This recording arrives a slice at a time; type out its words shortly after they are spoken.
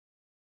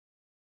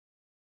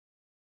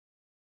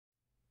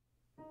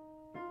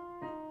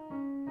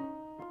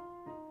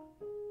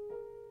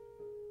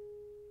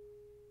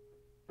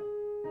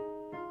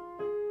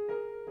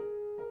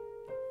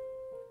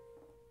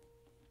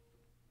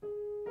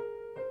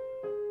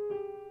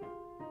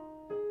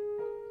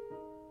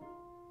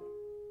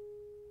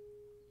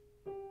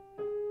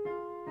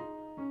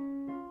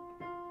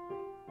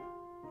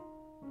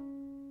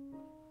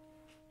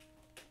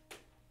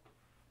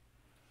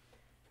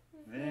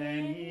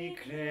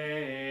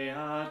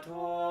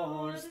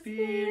Creator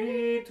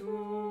Spiritus,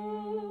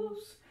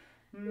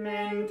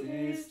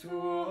 mentes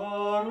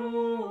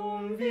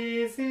tuorum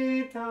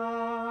visita,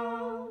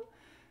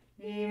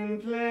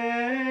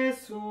 imple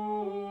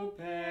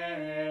superna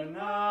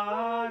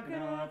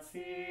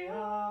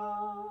gratia,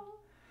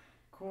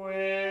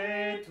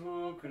 que tu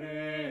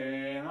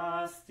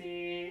creasti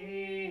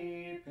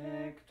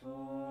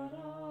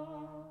pectora,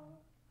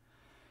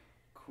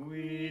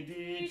 qui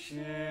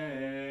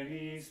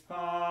diceris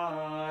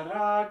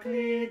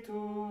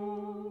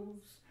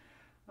Paraclitus,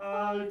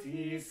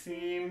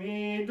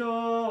 altissimi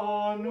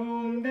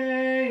donum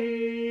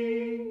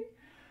Dei,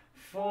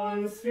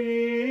 fons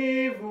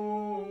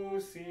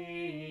vivus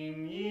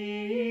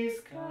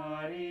ignis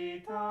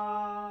caritas,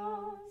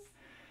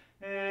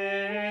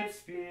 et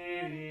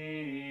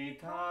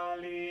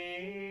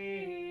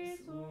spiritualis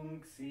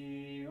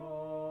unctio.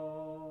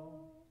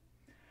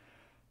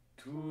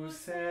 Tu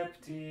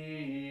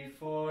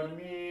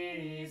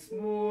septiformis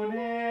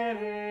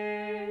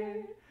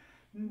munere,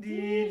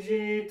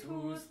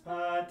 digitus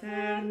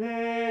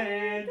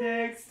paterne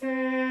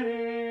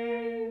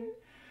dextere,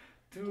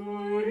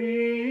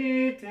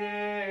 turite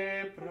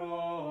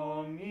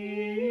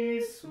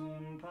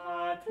promissum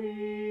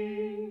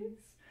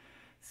patris,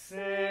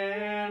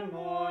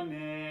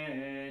 sermone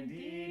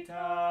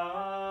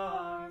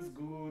ditans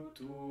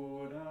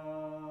guttura.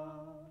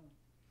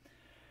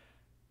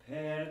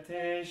 Per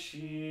te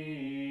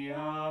sciamus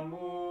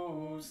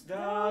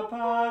da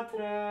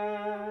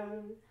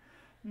Patrem,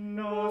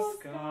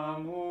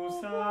 noscamus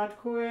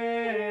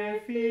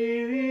atque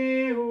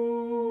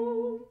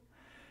filium,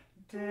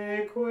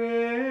 teque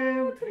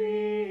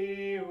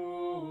utriusque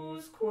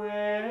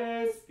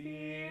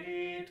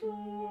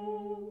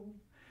spiritum,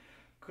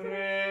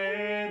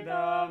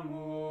 credamus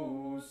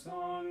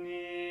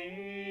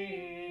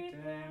omni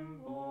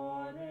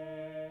tempore.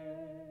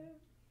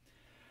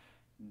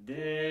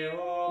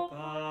 Deo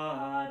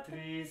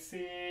Patris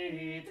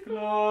sit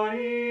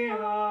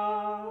gloria,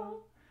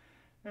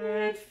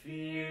 et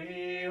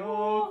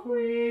Filio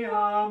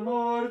quia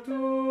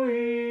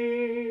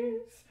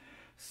mortuis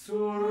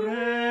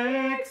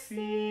surrexit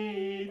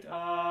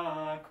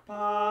ac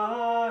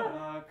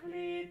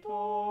Paraclito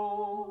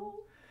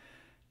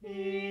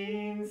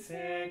in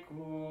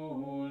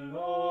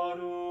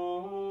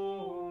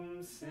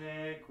saeculorum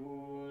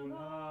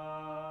saecula.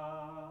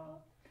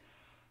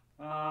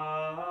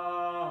 Amen.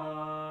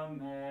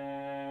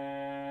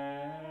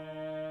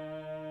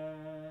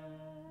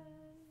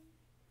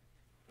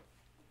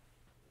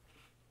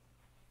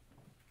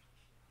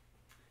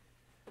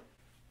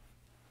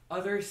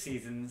 Other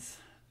seasons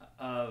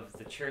of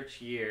the church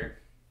year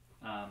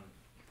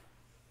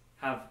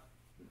have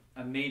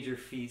a major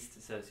feast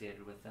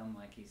associated with them,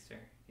 like Easter,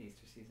 the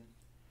Easter season.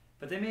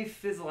 But they may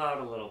fizzle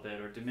out a little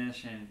bit or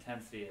diminish in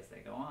intensity as they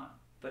go on.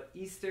 But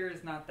Easter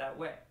is not that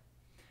way.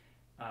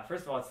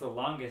 First of all, it's the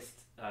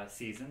longest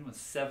season with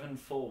 7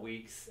 full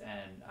weeks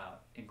and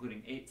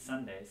including 8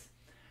 Sundays.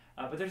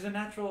 But there's a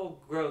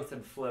natural growth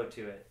and flow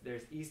to it.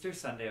 There's Easter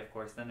Sunday, of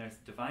course, then there's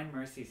Divine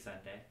Mercy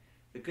Sunday,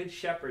 the Good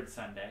Shepherd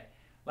Sunday.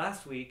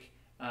 Last week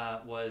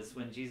was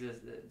when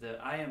Jesus, the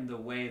I am the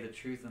way, the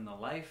truth, and the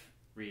life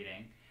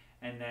reading.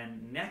 And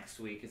then next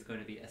week is going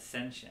to be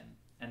Ascension.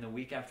 And the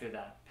week after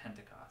that,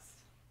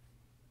 Pentecost.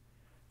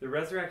 The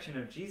resurrection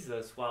of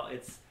Jesus, while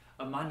it's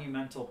a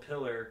monumental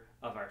pillar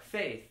of our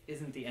faith,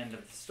 isn't the end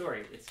of the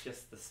story. It's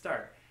just the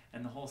start.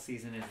 And the whole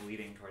season is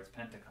leading towards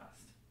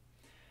Pentecost.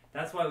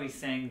 That's why we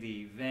sang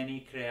the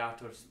Veni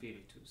Creator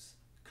Spiritus.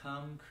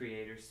 Come,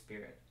 Creator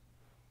Spirit.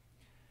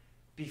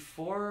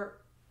 Before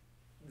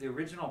the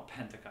original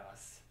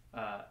Pentecost,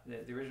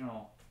 the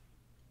original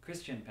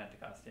Christian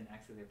Pentecost in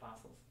Acts of the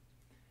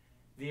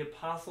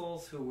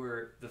Apostles who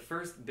were the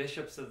first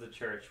bishops of the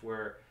church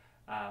were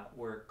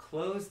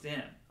closed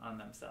in on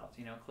themselves,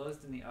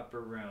 closed in the upper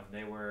room.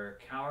 They were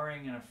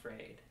cowering and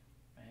afraid,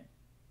 right?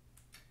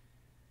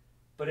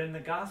 But in the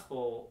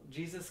gospel,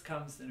 Jesus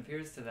comes and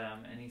appears to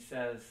them, and he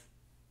says,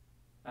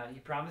 he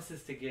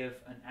promises to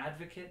give an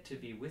advocate to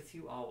be with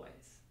you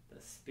always,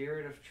 the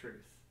Spirit of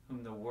truth,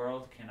 whom the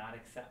world cannot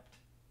accept.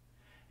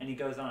 And he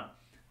goes on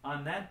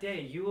that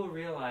day you will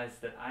realize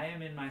that I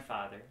am in my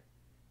Father,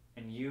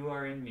 and you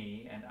are in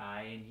me, and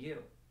I in you.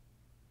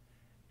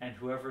 And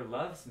whoever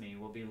loves me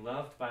will be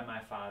loved by my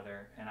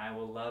Father, and I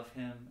will love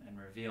him and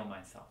reveal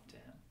myself to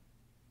him.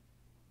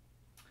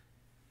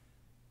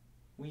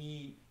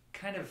 We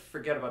kind of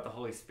forget about the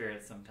Holy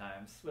Spirit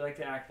sometimes. We like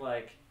to act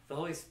like the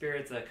Holy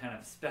Spirit's a kind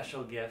of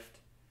special gift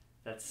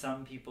that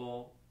some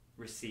people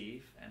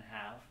receive and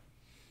have.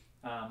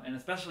 And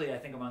especially, I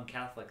think, among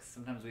Catholics,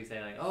 sometimes we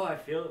say, like, oh, I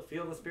feel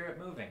the Spirit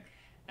moving.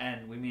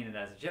 And we mean it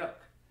as a joke.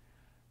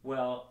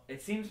 Well,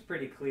 it seems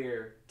pretty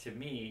clear to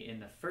me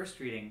in the first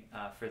reading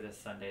for this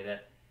Sunday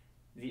that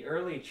the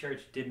early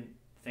church didn't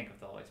think of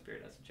the Holy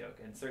Spirit as a joke,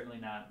 and certainly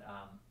not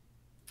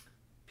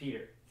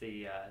Peter,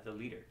 the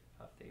leader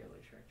of the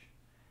early church.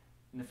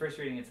 In the first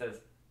reading it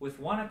says, with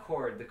one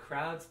accord the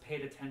crowds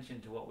paid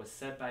attention to what was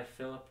said by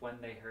Philip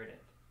when they heard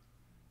it.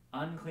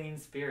 Unclean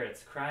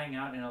spirits, crying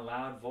out in a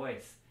loud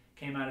voice,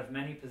 came out of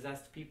many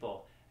possessed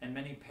people, and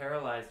many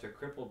paralyzed or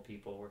crippled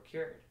people were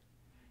cured.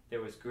 There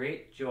was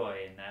great joy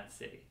in that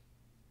city.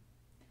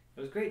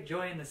 There was great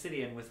joy in the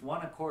city, and with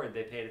one accord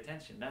they paid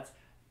attention. That's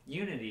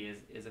unity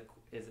is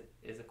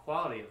a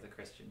quality of the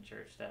Christian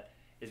church that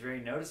is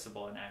very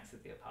noticeable in Acts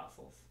of the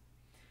Apostles.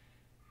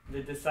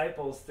 The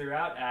disciples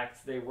throughout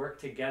Acts, they work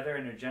together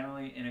and are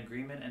generally in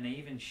agreement, and they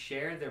even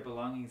share their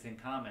belongings in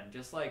common.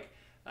 Just like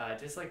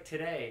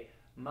today,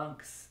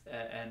 monks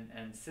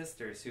and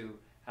sisters who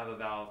have a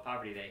vow of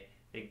poverty,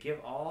 they give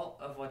all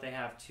of what they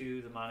have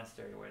to the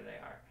monastery where they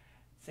are.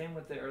 Same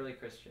with the early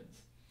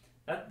Christians.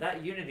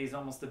 That unity is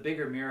almost a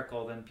bigger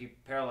miracle than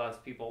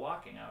paralyzed people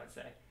walking, I would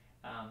say.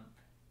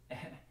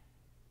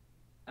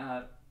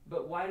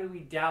 But why do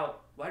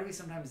we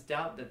sometimes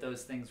doubt that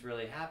those things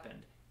really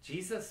happened?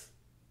 Jesus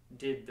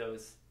did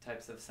those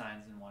types of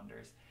signs and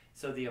wonders.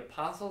 So the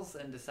apostles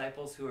and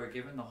disciples who are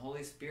given the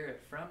Holy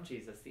Spirit from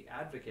Jesus, the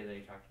advocate that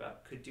he talked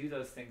about, could do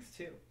those things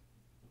too.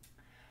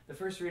 The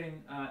first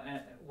reading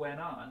went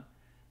on.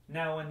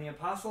 Now when the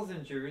apostles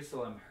in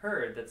Jerusalem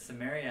heard that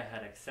Samaria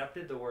had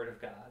accepted the word of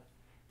God,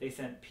 they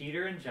sent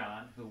Peter and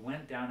John, who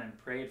went down and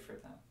prayed for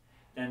them.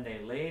 Then they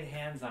laid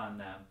hands on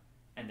them,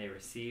 and they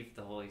received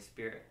the Holy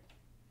Spirit.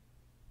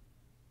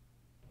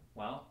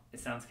 Well, it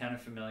sounds kind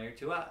of familiar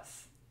to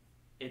us.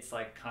 It's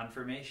like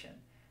confirmation.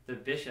 The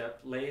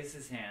bishop lays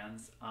his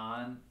hands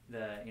on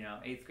the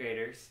 8th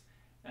graders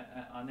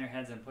on their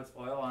heads and puts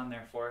oil on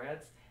their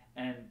foreheads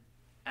and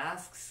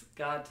asks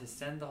God to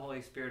send the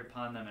Holy Spirit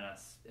upon them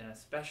in a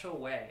special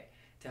way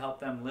to help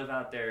them live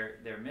out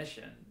their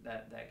mission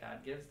that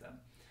God gives them.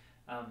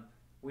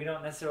 We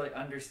don't necessarily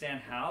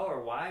understand how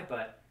or why,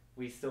 but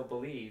we still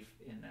believe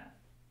in that.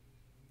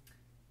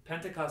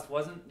 Pentecost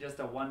wasn't just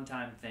a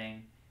one-time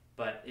thing,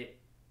 but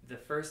the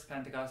first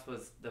Pentecost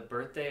was the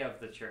birthday of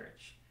the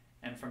church.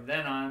 And from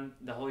then on,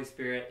 the Holy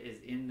Spirit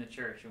is in the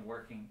church and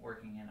working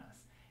in us.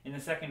 In the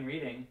second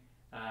reading,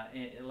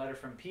 a letter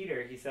from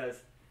Peter, he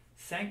says,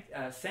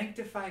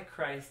 sanctify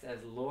Christ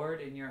as Lord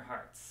in your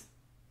hearts.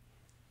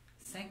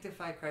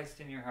 Sanctify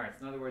Christ in your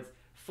hearts. In other words,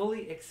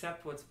 fully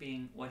accept what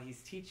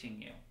he's teaching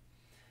you.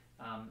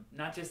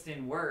 Not just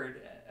in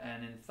word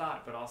and in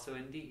thought, but also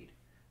in deed,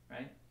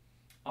 right?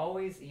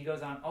 Always, he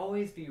goes on,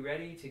 always be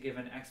ready to give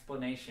an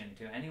explanation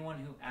to anyone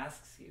who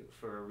asks you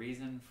for a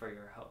reason for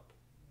your hope.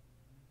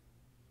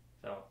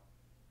 So,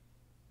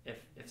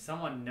 if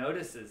someone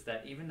notices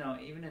that even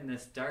in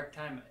this dark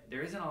time,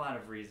 there isn't a lot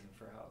of reason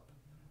for hope,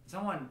 if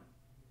someone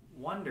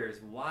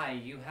wonders why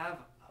you have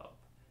hope,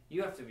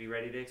 you have to be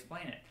ready to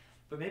explain it.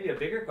 But maybe a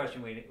bigger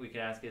question we could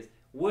ask is,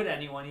 would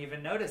anyone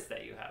even notice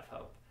that you have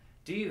hope?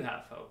 Do you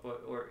have hope?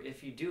 Or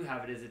if you do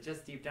have it, is it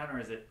just deep down, or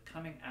is it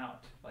coming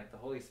out like the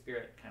Holy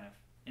Spirit kind of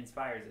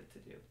inspires it to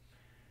do?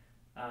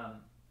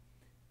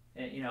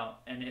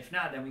 And if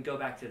not, then we go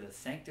back to the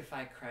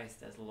sanctify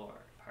Christ as Lord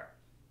part.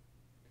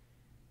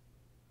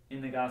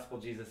 In the gospel,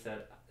 Jesus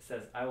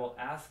says, I will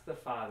ask the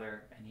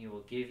Father, and he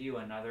will give you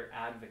another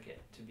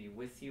advocate to be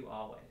with you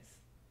always,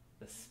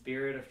 the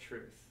Spirit of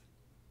truth.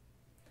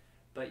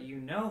 But you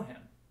know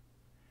him,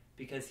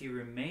 because he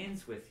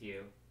remains with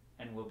you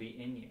and will be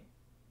in you.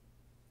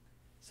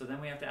 So then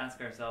we have to ask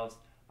ourselves,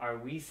 are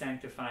we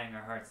sanctifying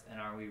our hearts, and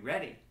are we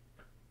ready?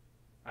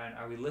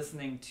 Are we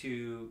listening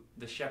to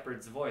the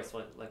shepherd's voice,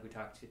 like we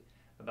talked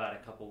about a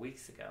couple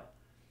weeks ago,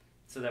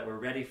 so that we're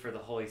ready for the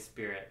Holy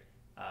Spirit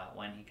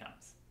when he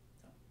comes?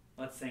 So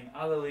let's sing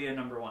Alleluia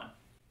number 1.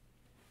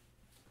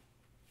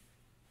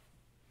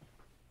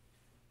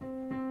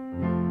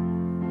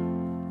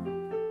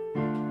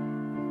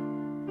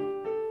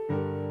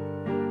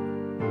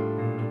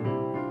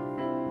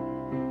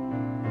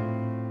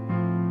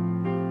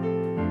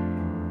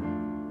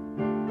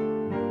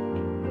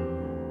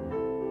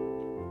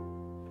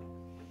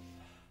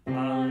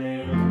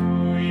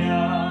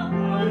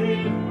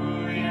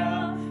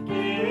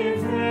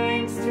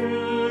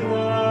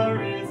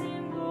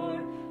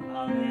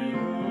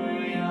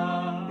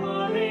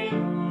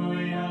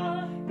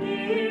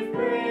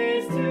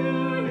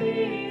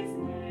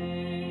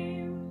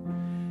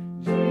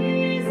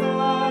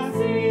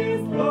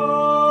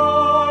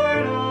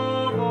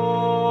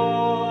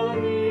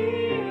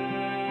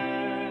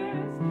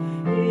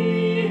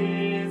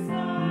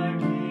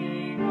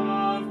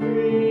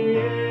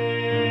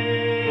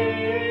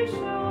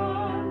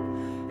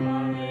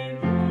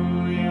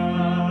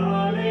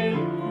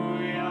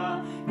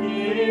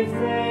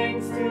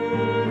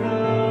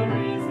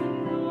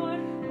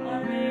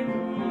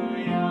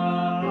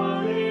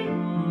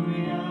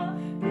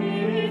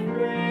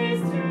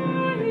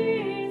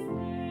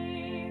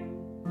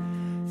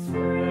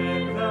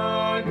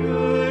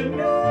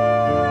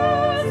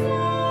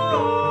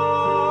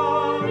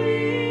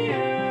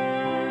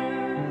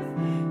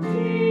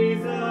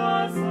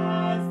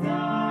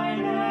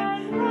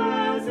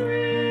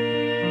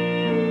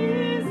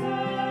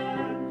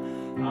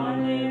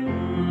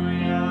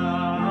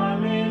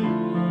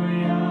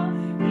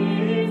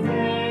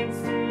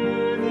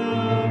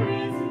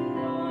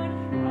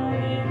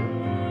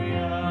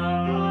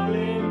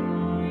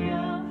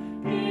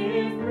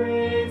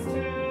 Praise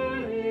to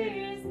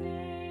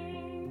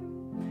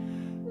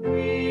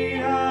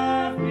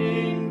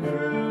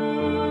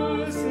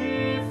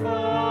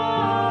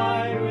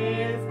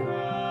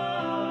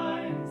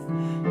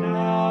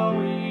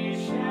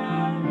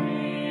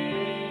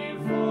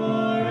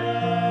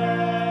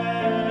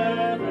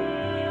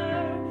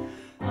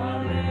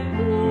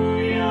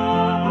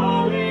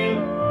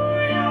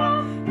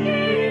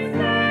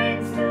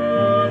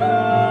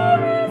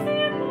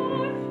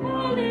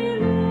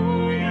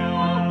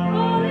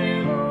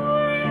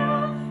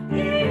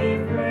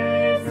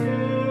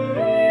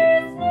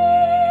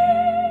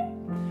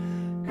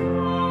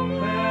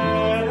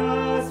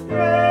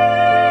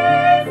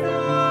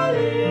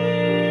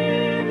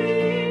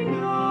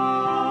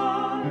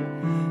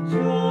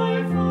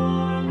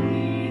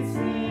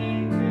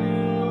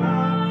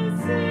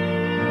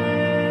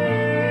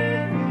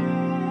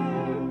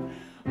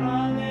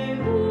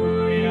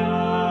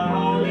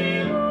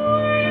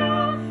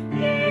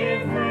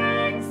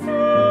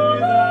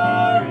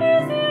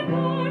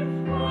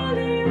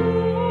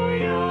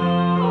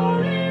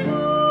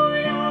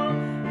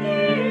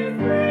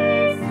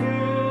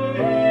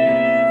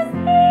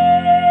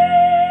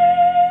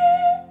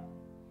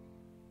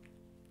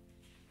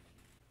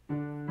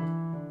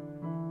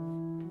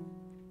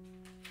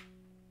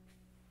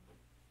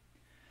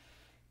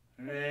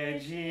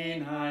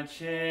Regina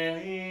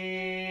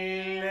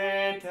Celi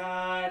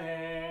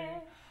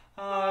letare,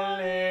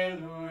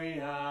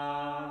 Alleluia,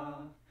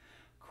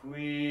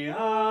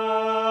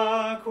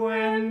 quia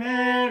quem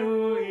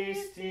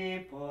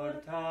meruisti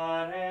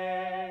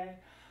portare,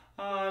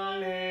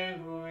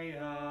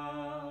 Alleluia,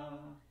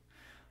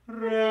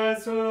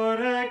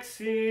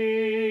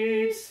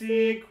 resurrexit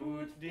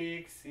sicut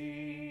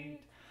dixit,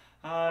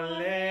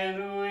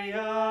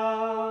 Alleluia,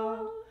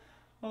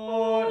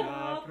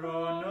 ora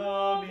pro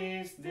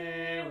nobis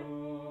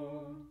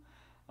Deum,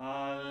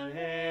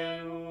 Alleluia.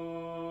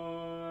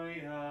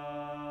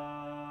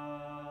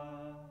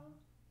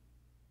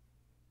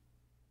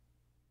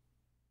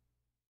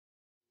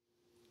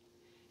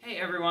 Hey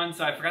everyone,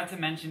 so I forgot to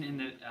mention in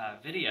the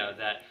video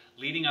that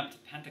leading up to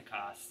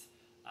Pentecost,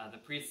 the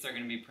priests are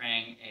going to be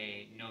praying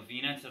a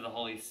novena to the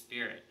Holy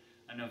Spirit.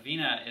 A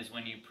novena is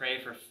when you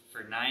pray for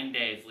 9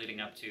 days leading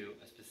up to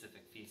a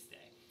specific feast day.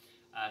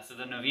 So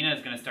the novena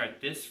is going to start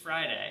this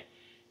Friday,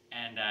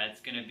 and they're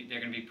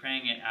going to be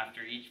praying it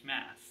after each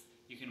Mass.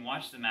 You can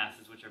watch the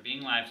Masses, which are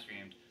being live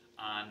streamed,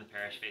 on the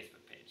parish Facebook